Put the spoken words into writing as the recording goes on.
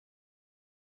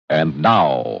And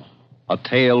now, a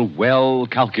tale well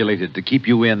calculated to keep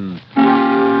you in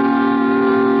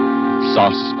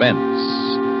suspense.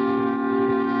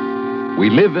 We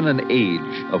live in an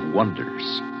age of wonders.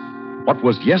 What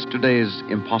was yesterday's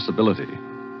impossibility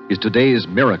is today's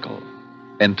miracle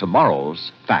and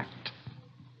tomorrow's fact.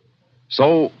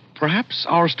 So, perhaps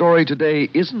our story today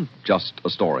isn't just a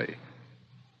story.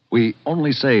 We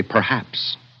only say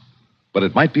perhaps. But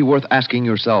it might be worth asking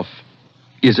yourself,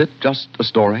 is it just a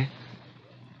story?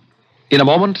 In a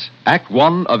moment, Act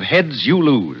One of Heads You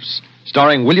Lose,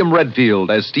 starring William Redfield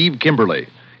as Steve Kimberly,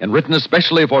 and written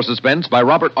especially for Suspense by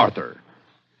Robert Arthur.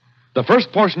 The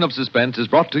first portion of Suspense is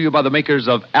brought to you by the makers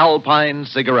of Alpine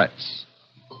cigarettes.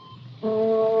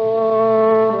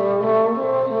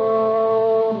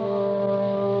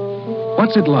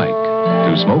 What's it like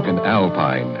to smoke an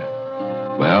Alpine?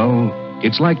 Well,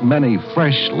 it's like many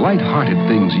fresh, light-hearted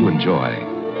things you enjoy.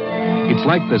 It's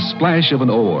like the splash of an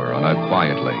oar on a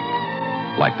quiet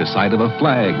lake, like the sight of a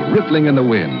flag rippling in the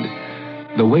wind,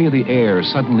 the way the air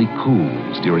suddenly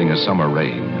cools during a summer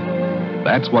rain.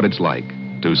 That's what it's like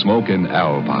to smoke an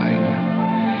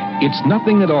Alpine. It's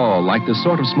nothing at all like the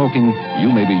sort of smoking you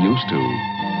may be used to.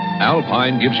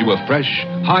 Alpine gives you a fresh,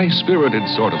 high-spirited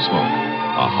sort of smoke,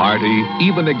 a hearty,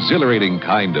 even exhilarating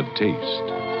kind of taste.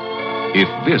 If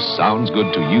this sounds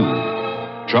good to you,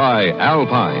 try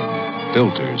Alpine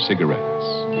filter cigarettes.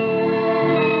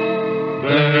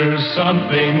 There's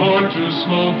something more to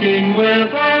smoking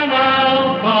with an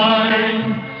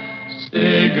Alpine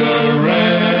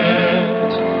cigarette.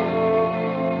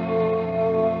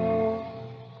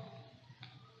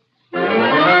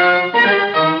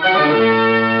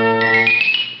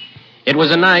 It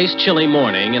was a nice, chilly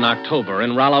morning in October,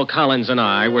 and Rollo Collins and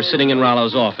I were sitting in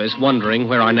Rollo's office wondering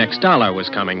where our next dollar was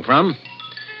coming from.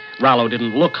 Rollo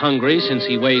didn't look hungry since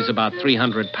he weighs about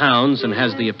 300 pounds and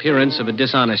has the appearance of a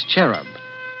dishonest cherub,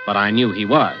 but I knew he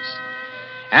was.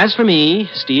 As for me,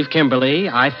 Steve Kimberly,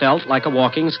 I felt like a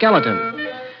walking skeleton.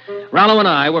 Rollo and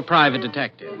I were private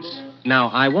detectives. Now,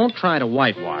 I won't try to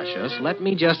whitewash us. Let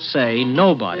me just say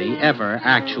nobody ever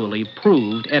actually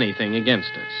proved anything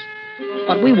against us.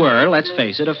 But we were, let's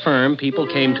face it, a firm people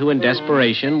came to in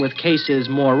desperation with cases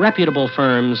more reputable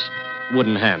firms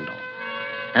wouldn't handle.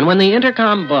 And when the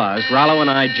intercom buzzed, Rollo and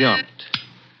I jumped.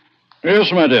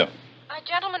 Yes, my dear. A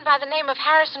gentleman by the name of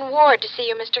Harrison Ward to see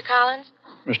you, Mr. Collins.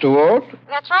 Mr. Ward?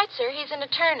 That's right, sir. He's an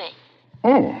attorney.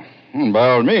 Oh, by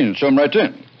all means, come right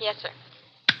in. Yes, sir.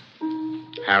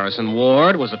 Harrison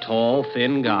Ward was a tall,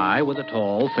 thin guy with a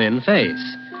tall, thin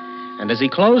face. And as he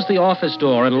closed the office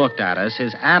door and looked at us,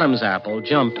 his Adam's apple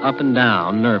jumped up and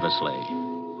down nervously.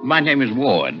 My name is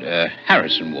Ward,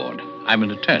 Harrison Ward. I'm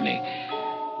an attorney.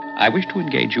 I wish to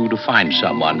engage you to find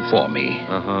someone for me.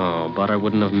 Oh, butter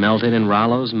wouldn't have melted in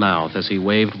Rollo's mouth as he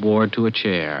waved Ward to a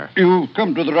chair. You've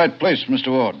come to the right place, Mr.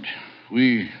 Ward.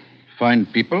 We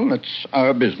find people. That's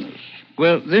our business.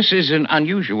 Well, this is an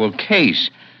unusual case.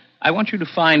 I want you to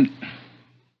find...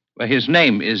 Well, his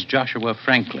name is Joshua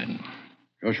Franklin.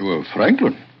 Joshua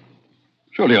Franklin?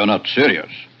 Surely you're not serious.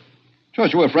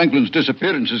 Joshua Franklin's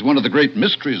disappearance is one of the great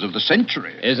mysteries of the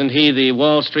century. Isn't he the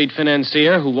Wall Street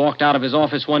financier who walked out of his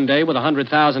office one day with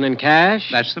 $100,000 in cash?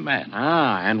 That's the man.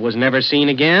 Ah, and was never seen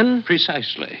again?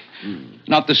 Precisely.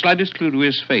 Not the slightest clue to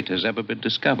his fate has ever been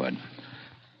discovered.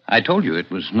 I told you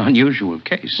it was an unusual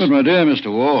case. But, my dear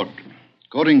Mr. Ward,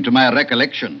 according to my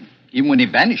recollection, even when he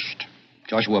vanished,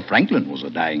 Joshua Franklin was a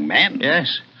dying man.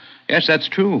 Yes, that's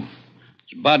true.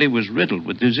 His body was riddled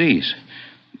with disease.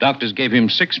 Doctors gave him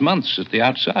 6 months at the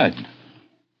outside.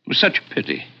 It was such a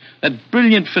pity. That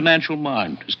brilliant financial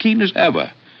mind, as keen as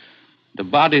ever. The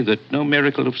body that no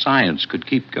miracle of science could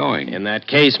keep going. In that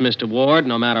case, Mr. Ward,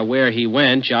 no matter where he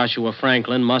went, Joshua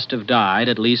Franklin must have died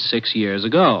at least 6 years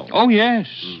ago. Oh, yes.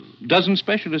 Dozen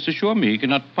specialists assure me he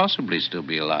cannot possibly still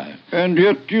be alive. And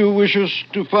yet you wish us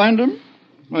to find him?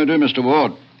 My dear Mr.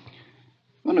 Ward,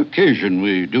 on occasion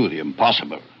we do the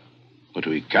impossible. But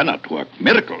we cannot work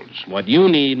miracles. What you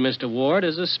need, Mr. Ward,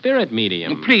 is a spirit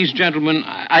medium. Please, gentlemen,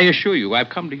 I assure you, I've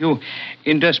come to you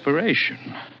in desperation.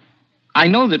 I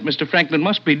know that Mr. Franklin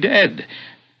must be dead,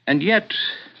 and yet...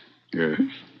 Yes?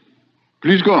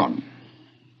 Please go on.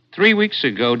 3 weeks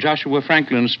ago, Joshua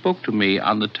Franklin spoke to me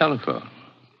on the telephone.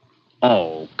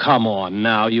 Oh, come on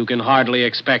now. You can hardly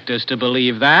expect us to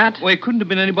believe that. Well, it couldn't have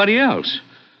been anybody else.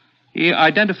 He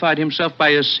identified himself by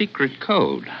a secret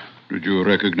code. Did you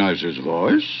recognize his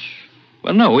voice?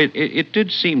 Well, no, it did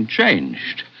seem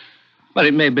changed. But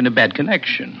it may have been a bad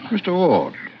connection. Mr.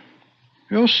 Ward,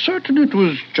 you're certain it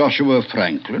was Joshua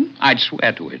Franklin? I'd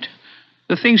swear to it.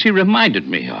 The things he reminded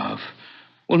me of.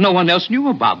 Well, no one else knew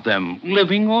about them,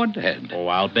 living or dead. Oh,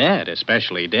 I'll bet,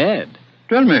 especially dead.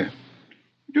 Tell me,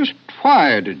 just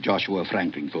why did Joshua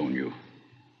Franklin phone you?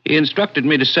 He instructed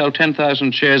me to sell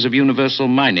 10,000 shares of Universal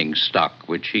Mining stock,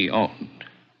 which he owned.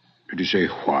 Did he say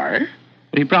why? Well,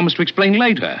 he promised to explain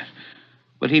later,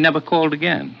 but he never called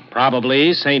again.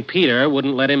 Probably St. Peter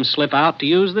wouldn't let him slip out to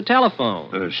use the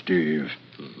telephone. Steve.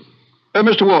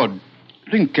 Mr. Ward,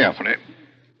 think carefully.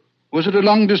 Was it a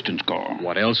long-distance call?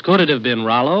 What else could it have been,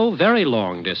 Rollo? Very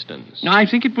long distance. No, I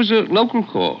think it was a local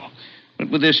call. But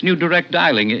with this new direct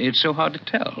dialing, it's so hard to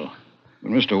tell.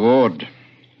 Well, Mr. Ward,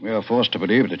 we are forced to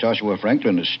believe that Joshua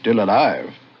Franklin is still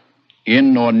alive,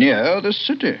 in or near this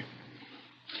city.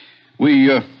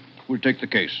 We'll take the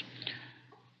case.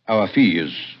 Our fee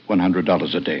is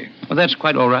 $100 a day. Well, that's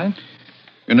quite all right.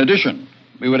 In addition,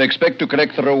 we would expect to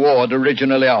collect the reward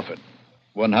originally offered.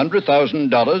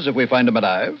 $100,000 if we find him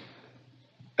alive,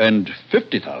 and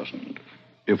 $50,000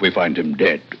 if we find him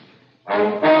dead.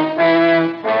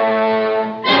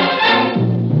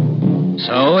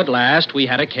 So, at last, we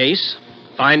had a case,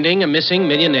 finding a missing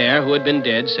millionaire who had been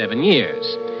dead 7 years.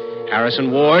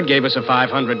 Harrison Ward gave us a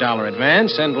 $500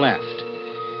 advance and left.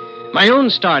 My own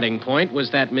starting point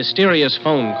was that mysterious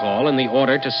phone call and the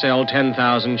order to sell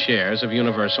 10,000 shares of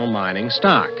Universal Mining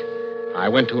stock. I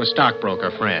went to a stockbroker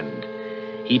friend.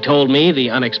 He told me the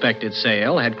unexpected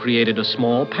sale had created a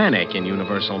small panic in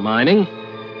Universal Mining.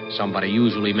 Somebody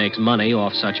usually makes money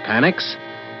off such panics.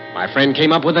 My friend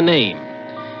came up with a name.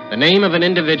 The name of an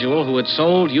individual who had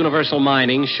sold Universal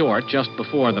Mining short just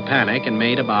before the panic and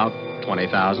made about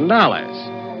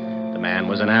 $20,000. The man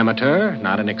was an amateur,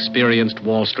 not an experienced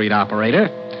Wall Street operator.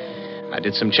 I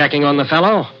did some checking on the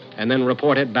fellow and then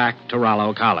reported back to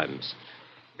Rollo Collins.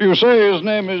 You say his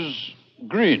name is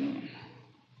Green.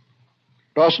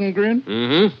 Dawson Green?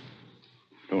 Mm-hmm.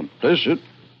 Don't place it,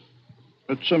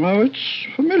 but somehow it's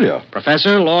familiar.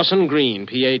 Professor Lawson Green,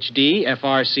 Ph.D.,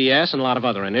 FRCS, and a lot of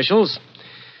other initials.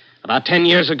 About 10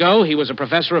 years ago, he was a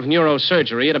professor of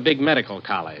neurosurgery at a big medical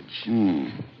college.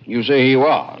 You say he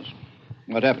was.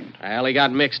 What happened? Well, he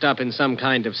got mixed up in some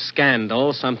kind of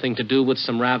scandal, something to do with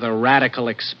some rather radical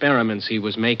experiments he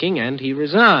was making, and he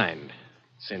resigned.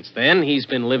 Since then, he's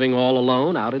been living all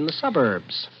alone out in the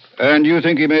suburbs. And you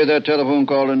think he made that telephone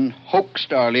call and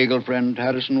hoaxed our legal friend,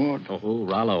 Harrison Ward? Oh,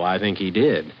 Rollo, I think he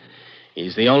did.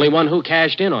 He's the only one who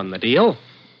cashed in on the deal.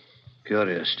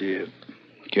 Curious, Steve.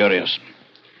 Curious.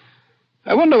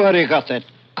 I wonder where he got that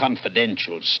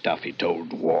confidential stuff he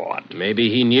told Ward. Maybe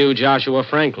he knew Joshua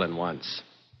Franklin once.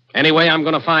 Anyway, I'm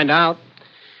going to find out.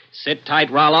 Sit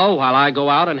tight, Rollo, while I go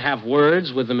out and have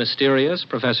words with the mysterious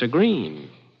Professor Green.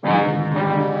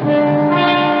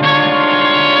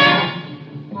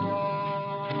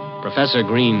 Professor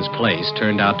Green's place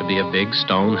turned out to be a big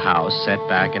stone house set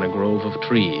back in a grove of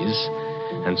trees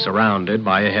and surrounded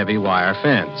by a heavy wire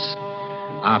fence.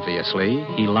 Obviously,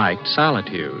 he liked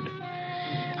solitude.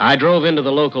 I drove into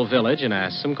the local village and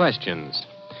asked some questions.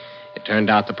 It turned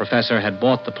out the professor had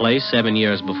bought the place 7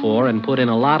 years before and put in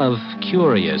a lot of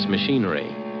curious machinery.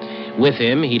 With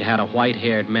him, he'd had a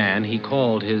white-haired man he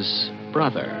called his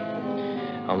brother.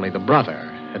 Only the brother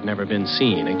had never been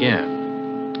seen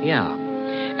again. Yeah.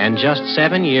 And just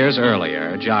 7 years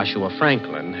earlier, Joshua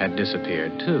Franklin had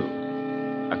disappeared, too.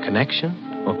 A connection?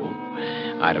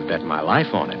 Oh, I'd have bet my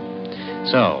life on it.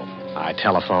 So, I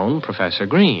telephoned Professor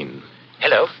Green.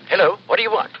 Hello. What do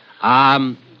you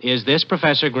want? Is this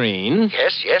Professor Green?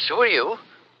 Yes. Who are you?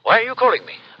 Why are you calling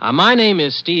me? My name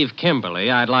is Steve Kimberly.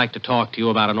 I'd like to talk to you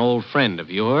about an old friend of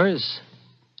yours,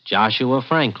 Joshua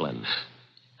Franklin.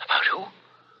 About who?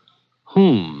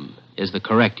 Whom is the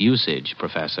correct usage,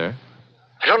 Professor?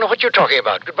 I don't know what you're talking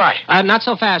about. Goodbye. Not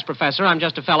so fast, Professor. I'm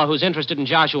just a fellow who's interested in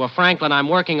Joshua Franklin. I'm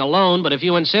working alone, but if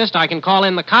you insist, I can call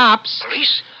in the cops.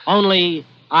 Police? Only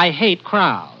I hate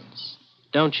crowds.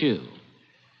 Don't you?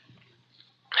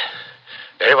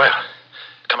 Very well.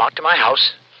 Come out to my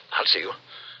house. I'll see you.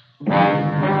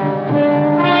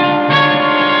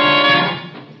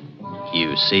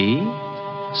 You see,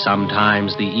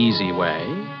 sometimes the easy way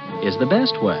is the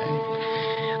best way.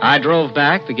 I drove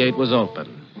back. The gate was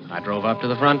open. I drove up to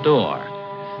the front door.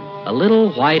 A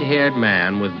little white-haired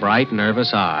man with bright,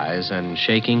 nervous eyes and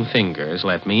shaking fingers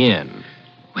let me in.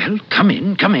 Well, come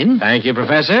in. Thank you,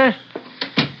 Professor.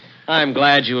 I'm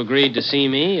glad you agreed to see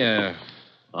me,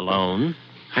 alone.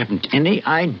 I haven't any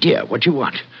idea what you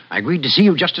want. I agreed to see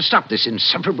you just to stop this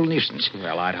insufferable nuisance.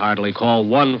 Well, I'd hardly call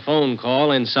one phone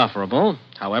call insufferable.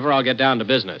 However, I'll get down to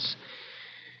business.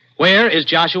 Where is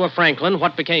Joshua Franklin?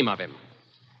 What became of him?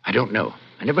 I don't know.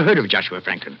 I never heard of Joshua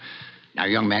Franklin. Now,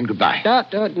 young man, goodbye.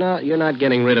 No, you're not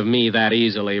getting rid of me that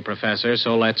easily, Professor,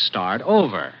 so let's start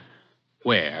over.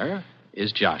 Where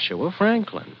is Joshua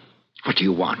Franklin? What do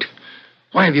you want?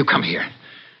 Why have you come here?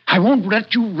 I won't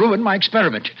let you ruin my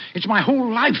experiment. It's my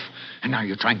whole life. And now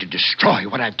you're trying to destroy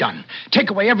what I've done. Take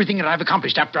away everything that I've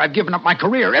accomplished after I've given up my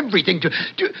career. Everything to...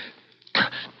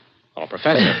 Oh,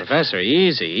 Professor,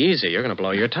 easy. You're going to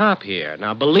blow your top here.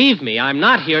 Now, believe me, I'm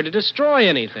not here to destroy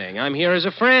anything. I'm here as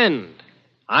a friend.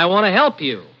 I want to help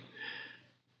you.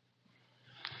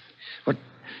 What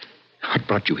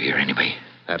brought you here, anyway?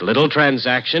 That little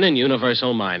transaction in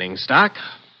Universal Mining stock.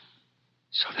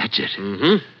 So that's it.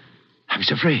 Mm-hmm. I was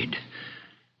afraid.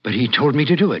 But he told me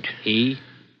to do it. He?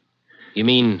 You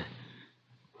mean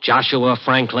Joshua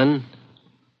Franklin?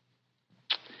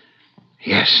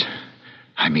 Yes.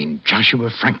 I mean Joshua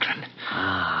Franklin.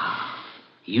 Ah.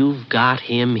 You've got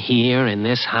him here in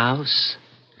this house?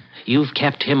 You've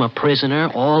kept him a prisoner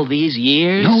all these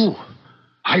years? No.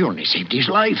 I only saved his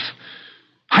life.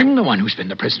 I'm the one who's been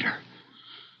the prisoner.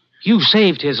 You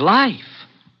saved his life?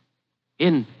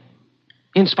 In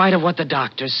spite of what the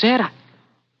doctor said?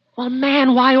 Well,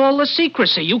 man, why all the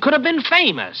secrecy? You could have been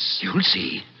famous. You'll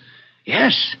see.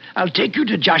 Yes, I'll take you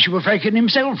to Joshua Franklin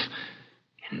himself.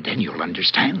 And then you'll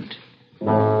understand. The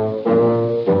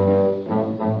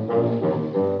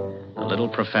little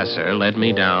professor led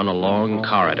me down a long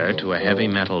corridor to a heavy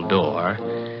metal door,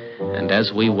 and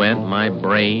as we went, my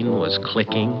brain was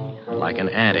clicking like an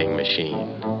adding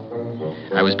machine.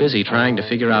 I was busy trying to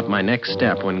figure out my next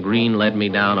step when Green led me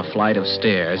down a flight of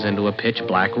stairs into a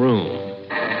pitch-black room.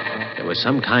 There was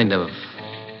some kind of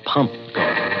pump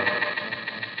going.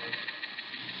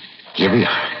 Here we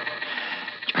are.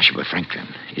 Joshua Franklin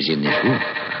is in this room.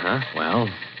 Uh-huh. Well,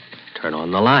 turn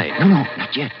on the light. No,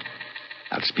 not yet.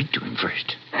 I'll speak to him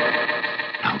first.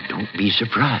 Now, don't be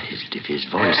surprised if his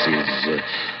voice is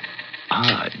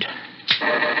odd.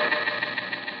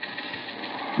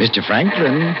 Mr.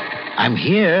 Franklin, I'm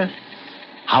here.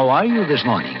 How are you this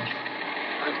morning?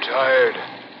 I'm tired.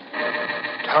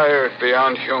 Tired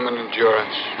beyond human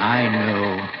endurance. I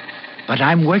know. But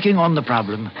I'm working on the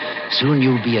problem. Soon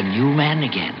you'll be a new man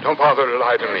again. Don't bother to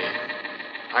lie to me.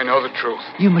 I know the truth.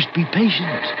 You must be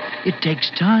patient. It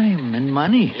takes time and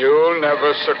money. You'll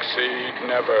never succeed,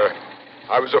 never.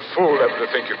 I was a fool ever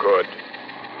to think you could.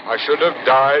 I should have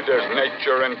died as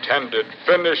nature intended.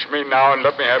 Finish me now and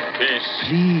let me have peace.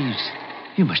 Please,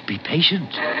 you must be patient.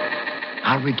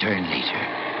 I'll return later.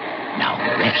 Now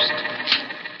rest.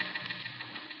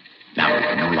 Now you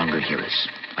can no longer hear us,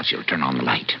 unless you'll turn on the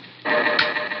light.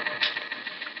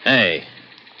 Hey,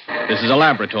 this is a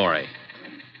laboratory.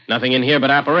 Nothing in here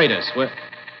but apparatus.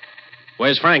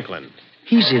 Where's Franklin?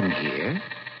 He's in here.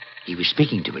 He was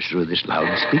speaking to us through this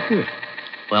loudspeaker.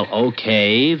 Well,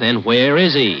 okay, then where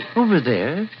is he? Over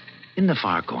there, in the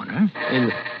far corner.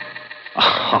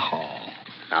 Oh,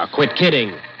 now quit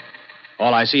kidding.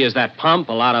 All I see is that pump,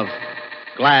 a lot of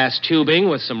glass tubing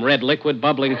with some red liquid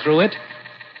bubbling through it,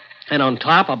 and on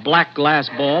top a black glass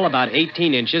ball about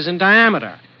 18 inches in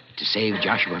diameter. To save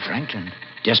Joshua Franklin,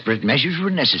 desperate measures were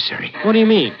necessary. What do you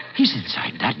mean? He's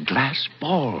inside that glass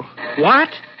ball. What?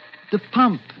 The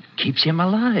pump keeps him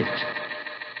alive.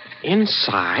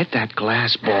 Inside that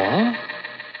glass ball?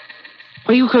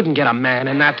 Well, you couldn't get a man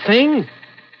in that thing.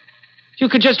 You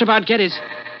could just about get his...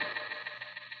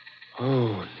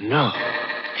 Oh, no.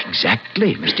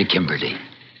 Exactly, Mr. Kimberly.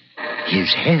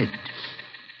 His head.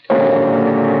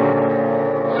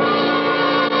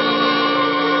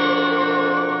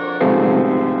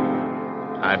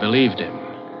 I believed him.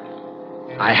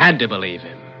 I had to believe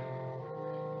him.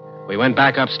 We went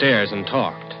back upstairs and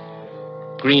talked.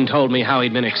 Green told me how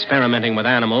he'd been experimenting with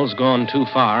animals, gone too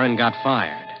far, and got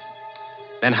fired.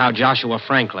 Then how Joshua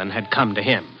Franklin had come to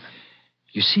him.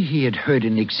 You see, he had heard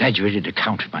an exaggerated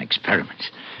account of my experiments.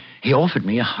 He offered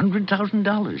me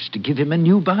 $100,000 to give him a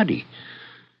new body.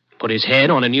 Put his head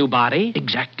on a new body?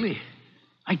 Exactly.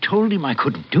 I told him I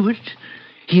couldn't do it.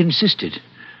 He insisted.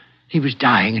 He was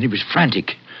dying and he was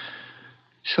frantic.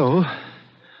 So,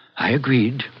 I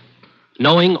agreed.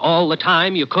 Knowing all the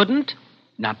time you couldn't?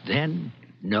 Not then,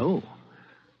 no.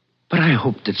 But I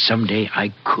hoped that someday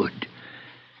I could.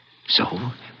 So,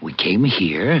 we came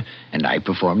here, and I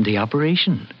performed the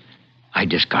operation. I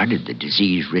discarded the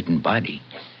disease-ridden body.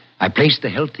 I placed the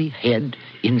healthy head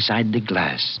inside the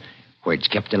glass, where it's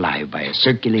kept alive by a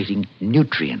circulating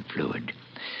nutrient fluid.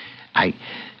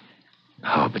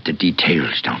 But the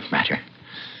details don't matter.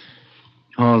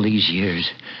 All these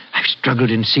years, I've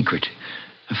struggled in secret,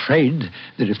 afraid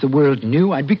that if the world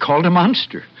knew, I'd be called a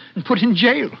monster and put in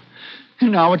jail.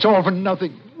 And now it's all for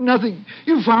nothing. Nothing.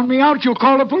 You found me out. You'll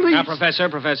call the police. Now,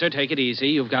 Professor, take it easy.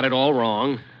 You've got it all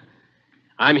wrong.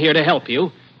 I'm here to help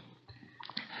you.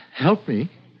 Help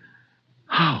me?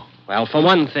 How? Well, for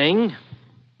one thing,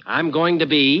 I'm going to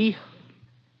be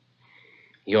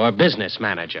your business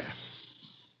manager.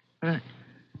 I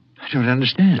don't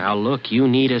understand. Now, look, you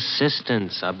need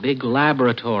assistance, a big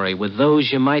laboratory. With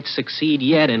those, you might succeed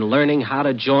yet in learning how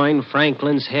to join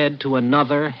Franklin's head to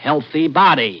another healthy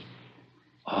body.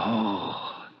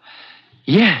 Oh,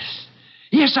 yes.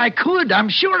 Yes, I could. I'm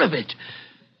sure of it.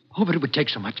 Oh, but it would take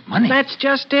so much money. That's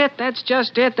just it.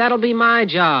 That'll be my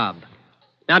job.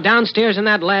 Now, downstairs in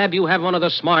that lab, you have one of the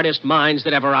smartest minds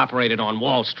that ever operated on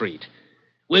Wall Street.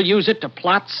 We'll use it to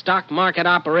plot stock market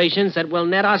operations that will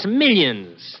net us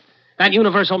millions. That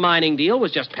universal mining deal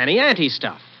was just penny ante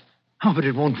stuff. Oh, but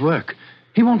it won't work.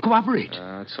 He won't cooperate.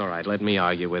 That's all right. Let me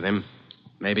argue with him.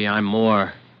 Maybe I'm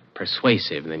more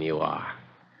persuasive than you are.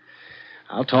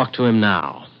 I'll talk to him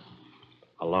now.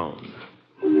 Alone.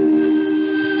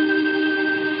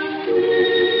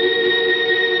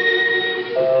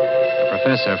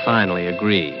 The professor finally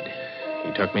agreed.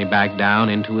 He took me back down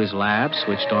into his lab,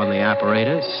 switched on the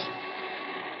apparatus,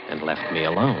 and left me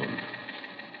alone.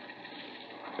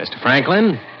 Mr.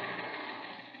 Franklin?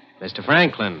 Mr.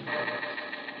 Franklin?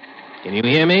 Can you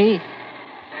hear me?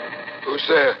 Who's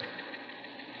there?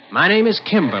 My name is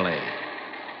Kimberly.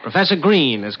 Professor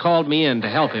Green has called me in to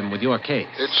help him with your case.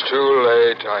 It's too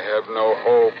late. I have no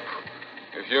hope.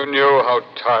 If you knew how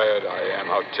tired I am,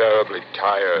 how terribly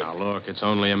tired. Now, look, it's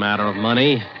only a matter of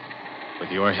money.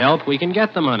 With your help, we can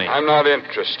get the money. I'm not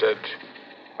interested.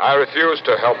 I refuse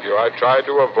to help you. I tried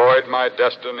to avoid my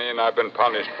destiny, and I've been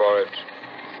punished for it.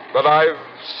 But I've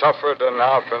suffered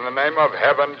enough. In the name of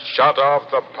heaven, shut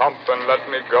off the pump and let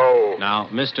me go. Now,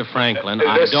 Mr. Franklin, Listen.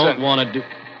 I don't want to do...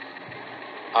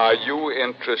 Are you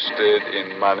interested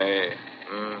in money?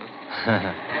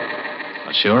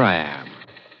 Well, sure I am.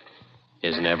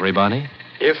 Isn't everybody?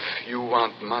 If you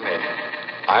want money,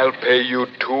 I'll pay you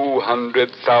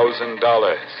 $200,000.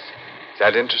 Does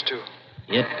that interest you?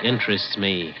 It interests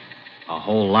me a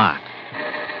whole lot.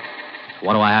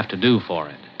 What do I have to do for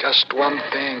it? Just one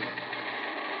thing.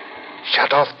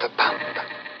 Shut off the pump.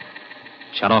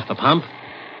 Shut off the pump?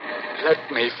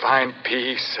 Let me find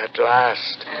peace at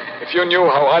last. If you knew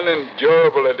how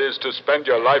unendurable it is to spend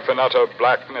your life in utter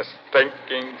blackness,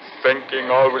 thinking,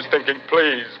 always thinking,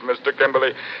 please, Mr.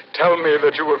 Kimberly, tell me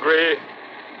that you agree.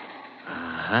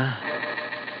 Uh-huh.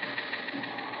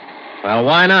 Well,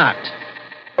 why not?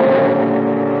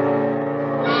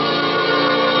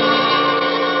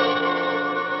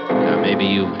 Now, maybe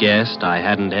you've guessed I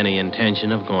hadn't any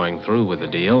intention of going through with the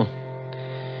deal.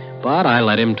 But I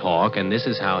let him talk, and this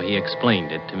is how he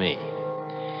explained it to me.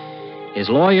 His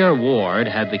lawyer, Ward,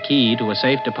 had the key to a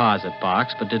safe deposit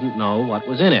box, but didn't know what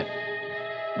was in it.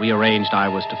 We arranged I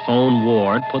was to phone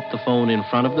Ward, put the phone in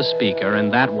front of the speaker,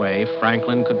 and that way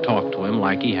Franklin could talk to him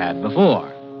like he had before.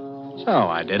 So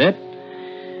I did it.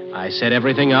 I set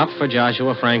everything up for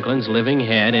Joshua Franklin's living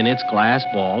head in its glass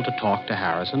ball to talk to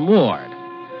Harrison Ward.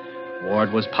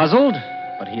 Ward was puzzled,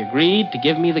 but he agreed to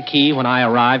give me the key when I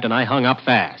arrived, and I hung up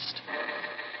fast.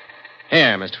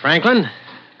 Here, Mr. Franklin.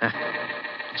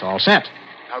 It's all set.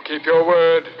 Now keep your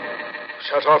word.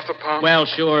 Shut off the pump. Well,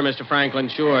 sure, Mr. Franklin,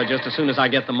 sure. Just as soon as I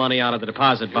get the money out of the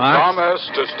deposit box. Promise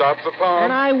to stop the pump.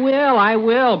 And I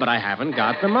will, but I haven't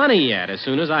got the money yet. As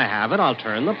soon as I have it, I'll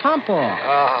turn the pump off.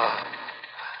 Ah,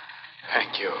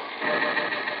 thank you.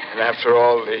 And after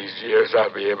all these years,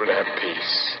 I'll be able to have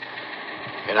peace.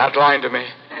 You're not lying to me.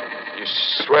 You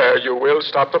swear you will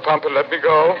stop the pump and let me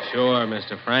go? Sure,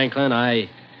 Mr. Franklin, I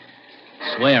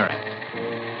swear it.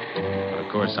 But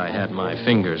of course, I had my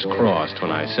fingers crossed when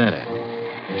I said it.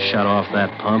 Shut off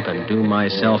that pump and do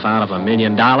myself out of $1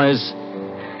 million?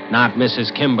 Not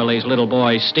Mrs. Kimberly's little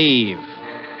boy, Steve.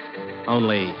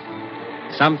 Only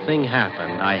something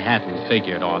happened I hadn't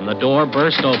figured on. The door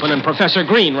burst open and Professor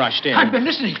Green rushed in. I've been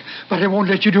listening, but I won't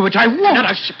let you do it. I won't.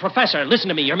 No, Professor, listen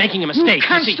to me. You're making a mistake. You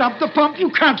can't stop the pump. You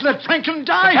can't let Franklin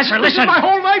die. Professor, listen. This is my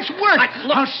whole life's work.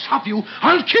 Look. I'll stop you.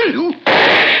 I'll kill you.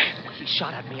 He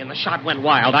shot at me, and the shot went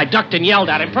wild. I ducked and yelled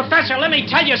at him. Professor, let me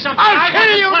tell you something. I'll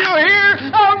kill you, do you hear?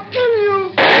 I'll kill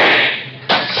you.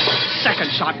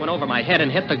 Second shot went over my head and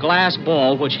hit the glass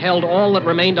ball which held all that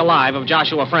remained alive of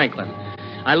Joshua Franklin.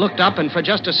 I looked up, and for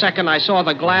just a second, I saw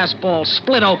the glass ball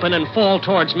split open and fall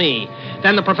towards me.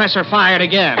 Then the professor fired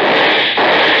again.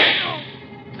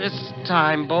 This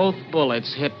time, both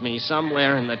bullets hit me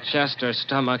somewhere in the chest or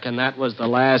stomach, and that was the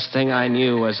last thing I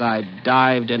knew as I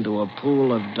dived into a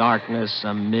pool of darkness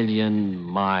 1,000,000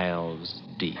 miles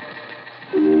deep.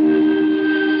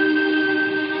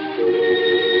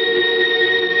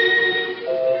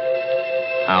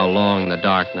 How long the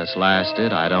darkness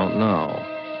lasted, I don't know.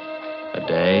 A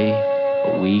day,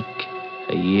 a week,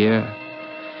 a year.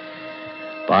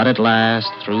 But at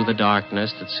last, through the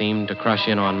darkness that seemed to crush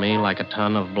in on me like a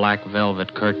ton of black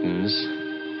velvet curtains,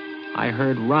 I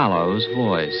heard Rollo's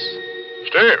voice.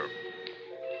 Steve?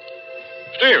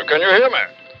 Steve, can you hear me?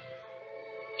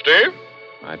 Steve?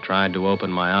 I tried to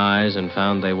open my eyes and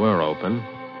found they were open,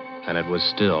 and it was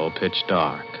still pitch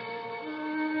dark.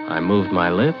 I moved my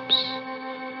lips,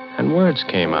 and words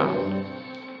came out.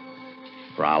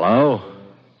 Rollo,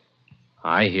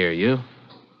 I hear you.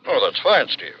 Oh, that's fine,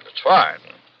 Steve. That's fine.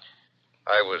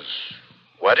 I was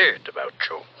worried about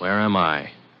you. Where am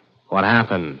I? What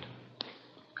happened?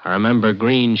 I remember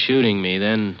Green shooting me,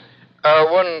 then...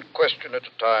 One question at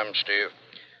a time, Steve.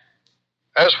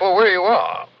 As for where you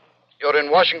are, you're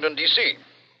in Washington, D.C.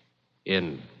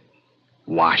 In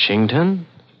Washington?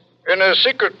 In a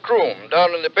secret room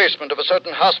down in the basement of a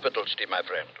certain hospital, Steve, my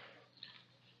friend.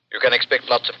 You can expect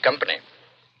lots of company.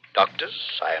 Doctors,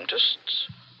 scientists.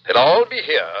 They'll all be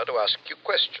here to ask you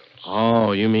questions.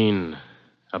 Oh, you mean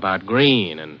about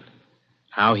Green and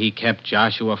how he kept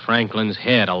Joshua Franklin's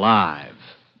head alive?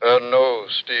 No,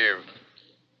 Steve.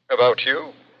 About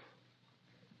you.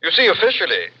 You see,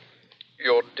 officially,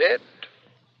 you're dead.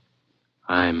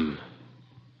 I'm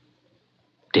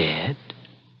dead?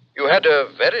 You had a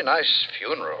very nice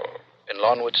funeral in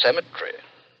Lawnwood Cemetery.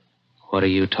 What are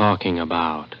you talking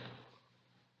about?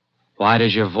 Why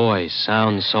does your voice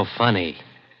sound so funny?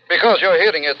 Because you're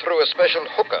hearing it through a special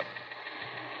hookup.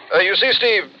 You see,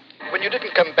 Steve, when you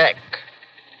didn't come back,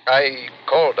 I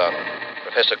called on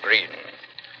Professor Green.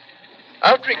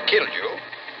 After he killed you,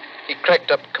 he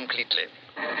cracked up completely.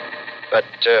 But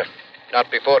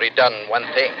not before he'd done one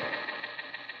thing.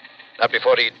 Not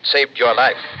before he'd saved your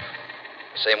life.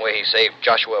 The same way he saved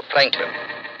Joshua Franklin.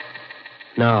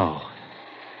 No.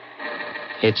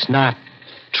 It's not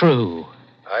true.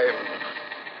 I'm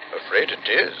afraid it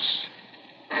is.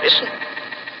 Listen.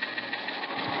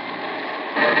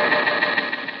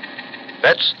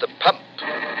 That's the pump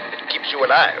that keeps you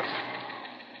alive.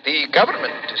 The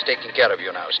government is taking care of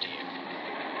you now, Steve.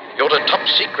 You're a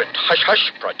top-secret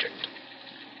hush-hush project.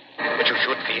 But you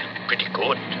should feel pretty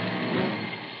good.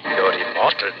 You're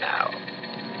immortal now.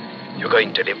 You're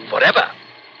going to live forever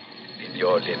in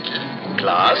your little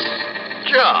glass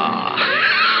jar.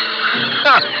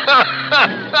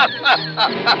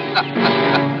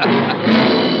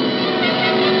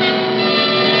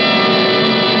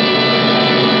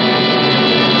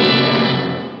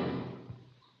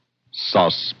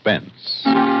 Suspense.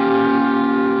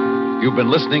 You've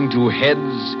been listening to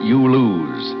Heads You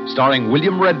Lose, starring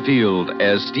William Redfield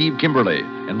as Steve Kimberly,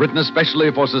 and written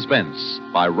especially for Suspense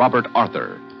by Robert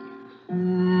Arthur.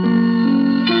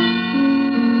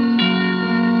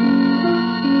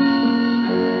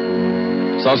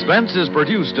 Suspense is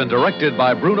produced and directed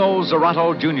by Bruno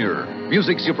Zerato, Jr.,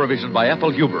 music supervision by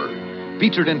Ethel Huber.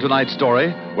 Featured in tonight's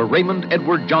story were Raymond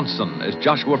Edward Johnson as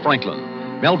Joshua Franklin,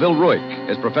 Melville Ruick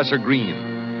as Professor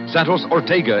Green, Santos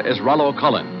Ortega as Rollo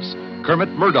Collins, Kermit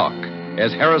Murdoch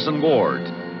as Harrison Ward,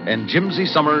 and Jimsy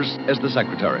Summers as the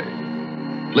secretary.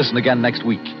 Listen again next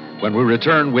week when we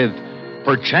return with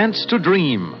Perchance to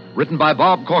Dream, written by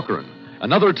Bob Corcoran,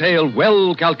 another tale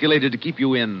well calculated to keep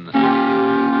you in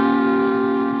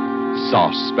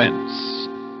suspense.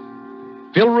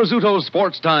 Phil Rizzuto's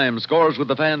Sports Time scores with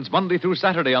the fans Monday through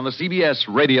Saturday on the CBS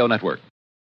Radio Network.